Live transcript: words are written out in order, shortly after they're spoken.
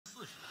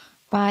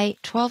By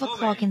 12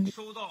 o'clock in the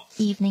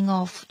evening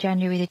of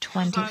January the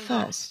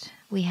 21st,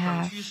 we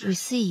have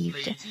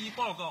received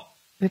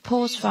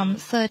reports from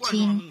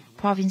 13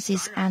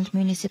 provinces and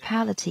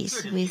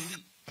municipalities with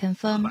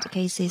confirmed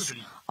cases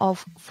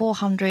of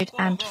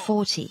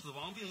 440,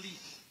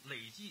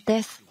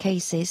 death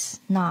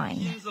cases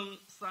 9,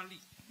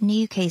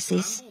 new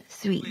cases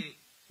 3.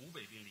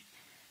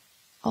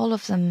 All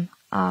of them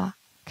are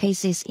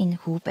cases in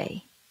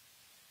Hubei.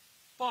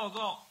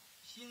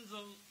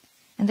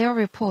 And there are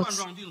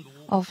reports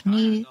of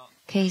new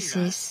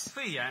cases,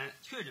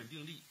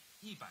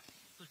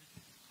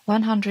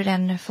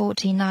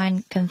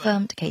 149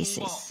 confirmed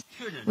cases.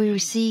 We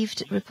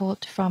received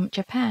report from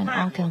Japan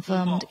on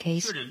confirmed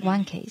case,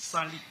 1 case,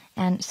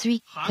 and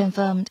 3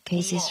 confirmed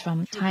cases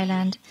from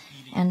Thailand,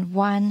 and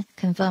 1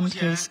 confirmed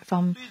case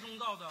from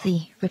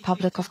the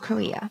Republic of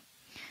Korea.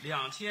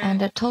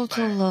 And a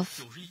total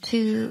of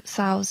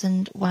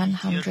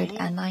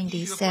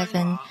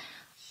 2,197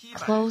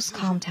 close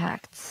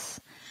contacts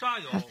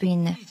have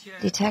been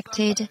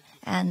detected,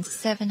 and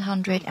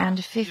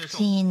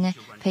 715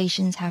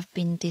 patients have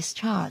been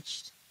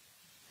discharged.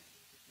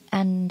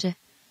 And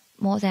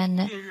more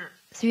than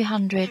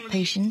 300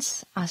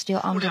 patients are still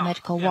under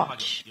medical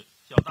watch.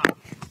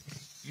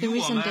 In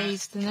recent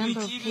days, the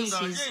number of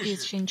cases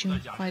is changing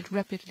quite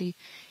rapidly.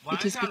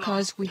 It is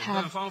because we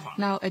have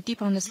now a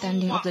deep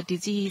understanding of the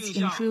disease,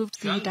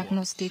 improved the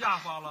diagnostic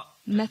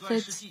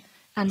methods,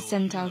 and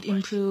sent out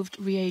improved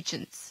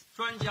reagents.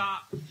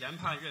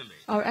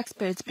 Our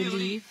experts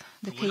believe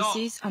the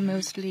cases are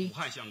mostly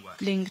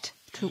linked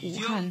to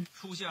Wuhan.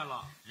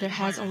 There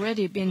has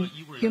already been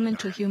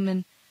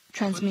human-to-human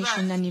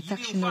transmission and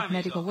infection of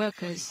medical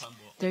workers.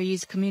 There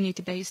is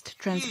community-based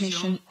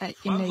transmission at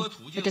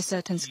a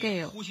certain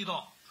scale.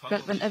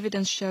 Relevant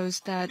evidence shows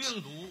that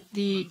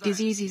the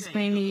disease is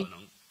mainly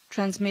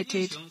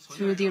transmitted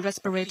through the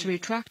respiratory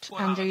tract,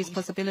 and there is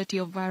possibility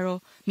of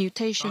viral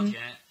mutation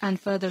and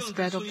further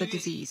spread of the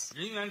disease.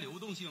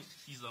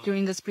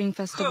 During the Spring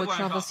Festival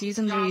travel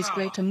season, there is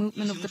greater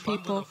movement of the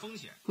people,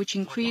 which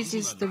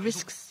increases the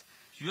risks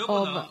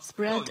of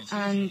spread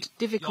and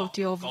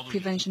difficulty of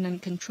prevention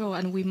and control,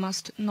 and we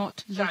must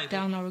not let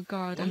down our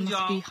guard and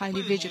must be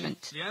highly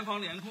vigilant.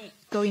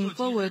 Going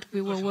forward, we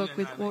will work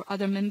with all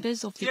other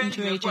members of the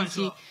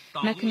interagency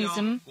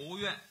mechanism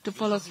to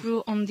follow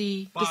through on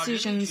the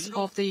decisions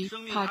of the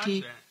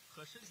party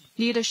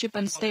leadership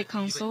and State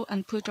Council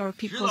and put our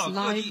people's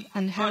life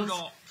and health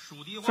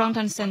front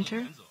and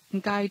center,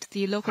 and guide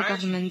the local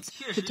governments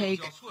to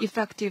take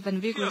effective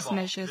and vigorous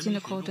measures in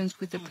accordance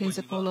with the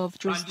principle of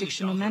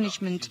jurisdictional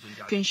management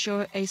to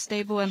ensure a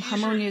stable and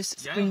harmonious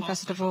Spring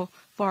Festival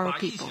for our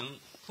people.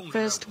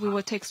 First, we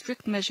will take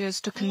strict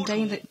measures to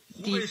contain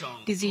the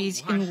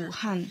disease in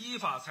Wuhan.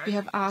 We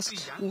have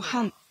asked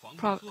Wuhan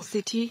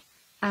city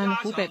and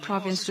Hubei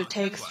province to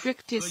take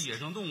strictest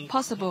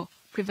possible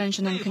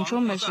prevention and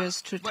control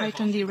measures to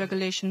tighten the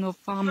regulation of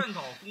farm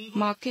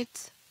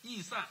markets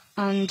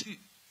and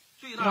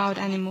wild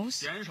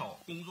animals.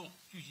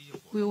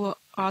 We will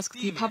ask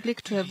the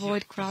public to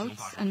avoid crowds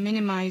and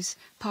minimize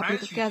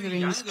public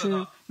gatherings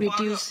to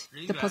reduce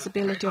the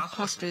possibility of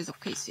clusters of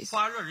cases.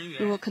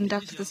 We will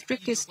conduct the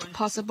strictest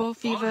possible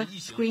fever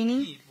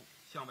screening,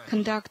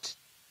 conduct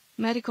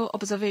medical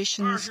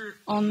observations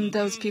on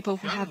those people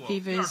who have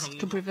fevers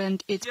to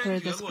prevent its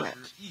further spread.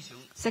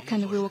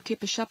 Second, we will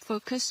keep a sharp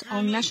focus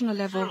on national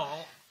level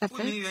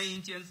efforts.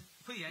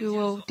 We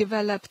will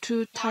develop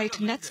 2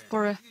 tight nets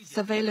for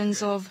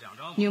surveillance of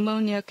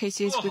pneumonia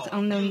cases with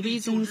unknown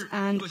reasons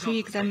and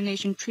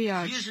pre-examination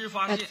triage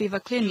at fever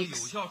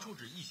clinics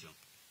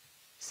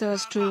so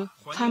as to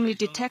timely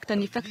detect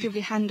and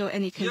effectively handle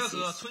any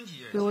cases.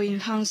 We will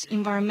enhance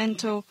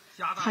environmental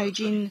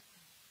hygiene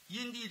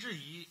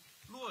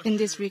in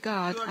this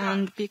regard,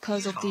 and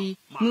because of the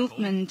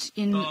movement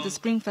in the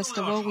Spring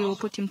Festival, we will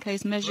put in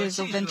place measures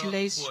of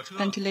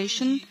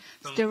ventilation,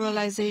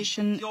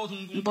 sterilization,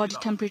 body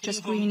temperature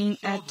screening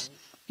at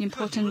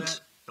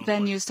important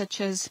venues such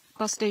as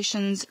bus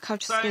stations,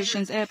 coach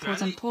stations,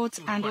 airports and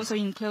ports, and also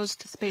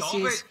enclosed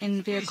spaces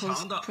in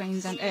vehicles,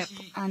 trains and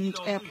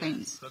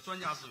airplanes.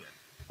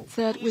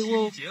 Third, we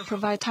will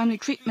provide timely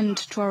treatment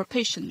to our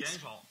patients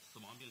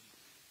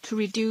to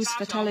reduce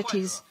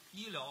fatalities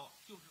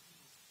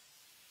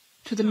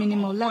to the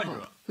minimal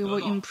level. We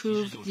will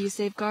improve the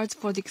safeguards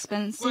for the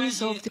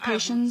expenses of the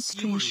patients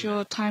to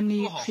ensure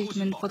timely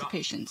treatment for the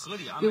patients.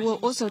 We will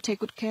also take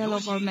good care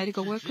of our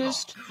medical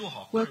workers,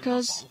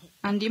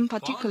 and in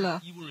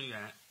particular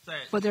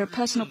for their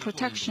personal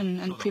protection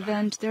and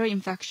prevent their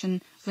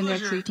infection when they are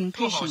treating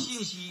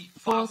patients.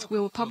 Fourth, we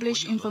will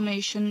publish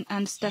information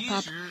and step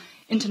up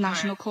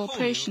international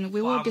cooperation.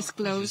 We will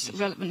disclose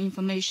relevant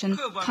information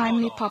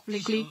timely,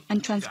 publicly,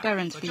 and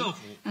transparently,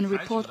 and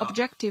report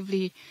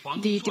objectively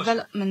the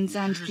developments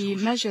and the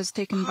measures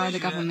taken by the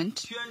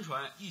government,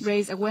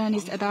 raise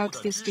awareness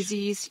about this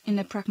disease in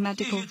a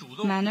pragmatic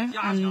manner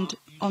and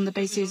on the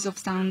basis of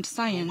sound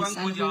science,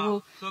 and we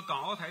will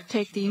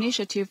take the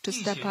initiative to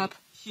step up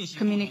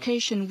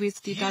communication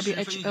with the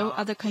WHO,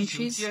 other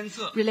countries,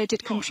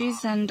 related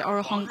countries, and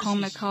our Hong Kong,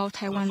 Macau,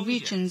 Taiwan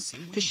regions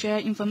to share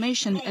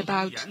information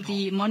about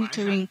the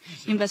monitoring,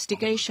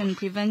 investigation,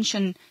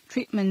 prevention,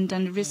 treatment,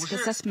 and risk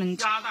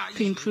assessment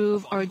to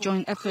improve our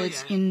joint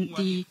efforts in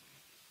the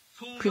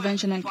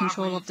prevention and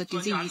control of the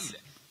disease.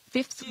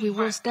 Fifth, we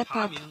will step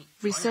up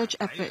research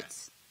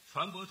efforts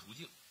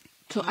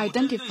to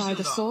identify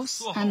the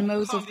source and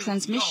modes of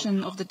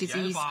transmission of the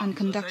disease and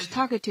conduct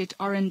targeted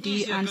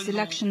R&D and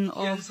selection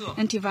of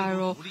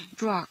antiviral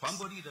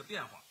drugs.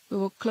 We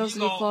will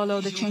closely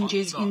follow the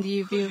changes in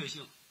the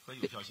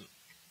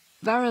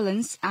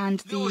virulence and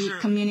the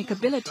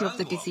communicability of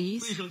the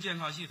disease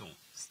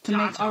to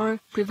make our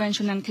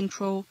prevention and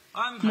control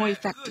more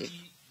effective.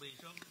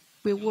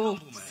 We will,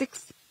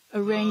 sixth,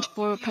 arrange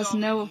for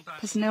personnel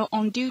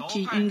on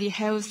duty in the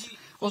health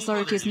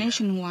authorities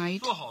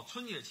nationwide,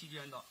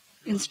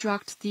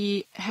 instruct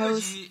the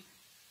health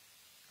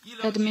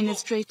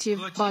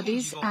administrative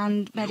bodies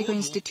and medical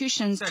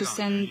institutions to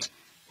send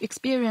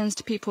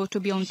experienced people to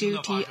be on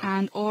duty,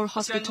 and all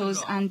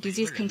hospitals and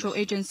disease control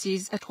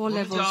agencies at all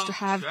levels to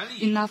have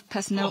enough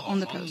personnel on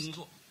the post.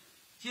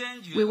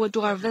 We will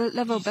do our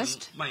level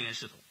best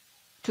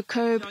to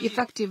curb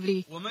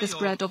effectively the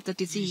spread of the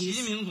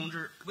disease.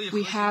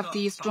 We have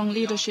the strong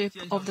leadership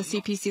of the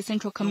CPC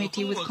Central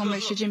Committee with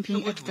Comrade Xi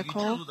Jinping at the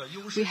core.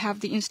 We have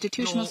the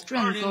institutional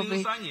strength of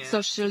a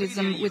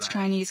socialism with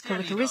Chinese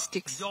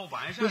characteristics.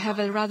 We have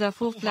a rather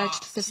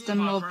full-fledged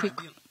system of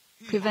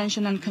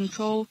prevention and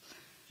control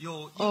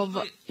of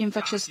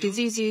infectious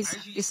diseases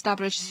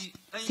established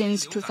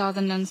since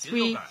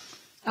 2003.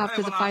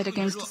 After the fight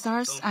against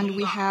SARS, and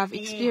we have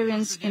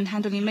experience in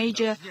handling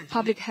major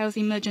public health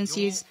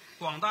emergencies,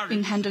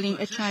 in handling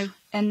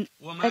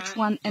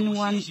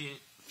H1N1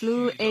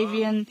 flu,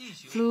 avian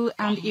flu,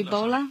 and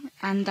Ebola,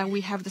 and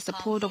we have the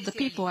support of the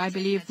people. I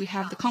believe we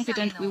have the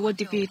confidence we will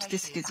defeat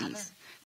this disease.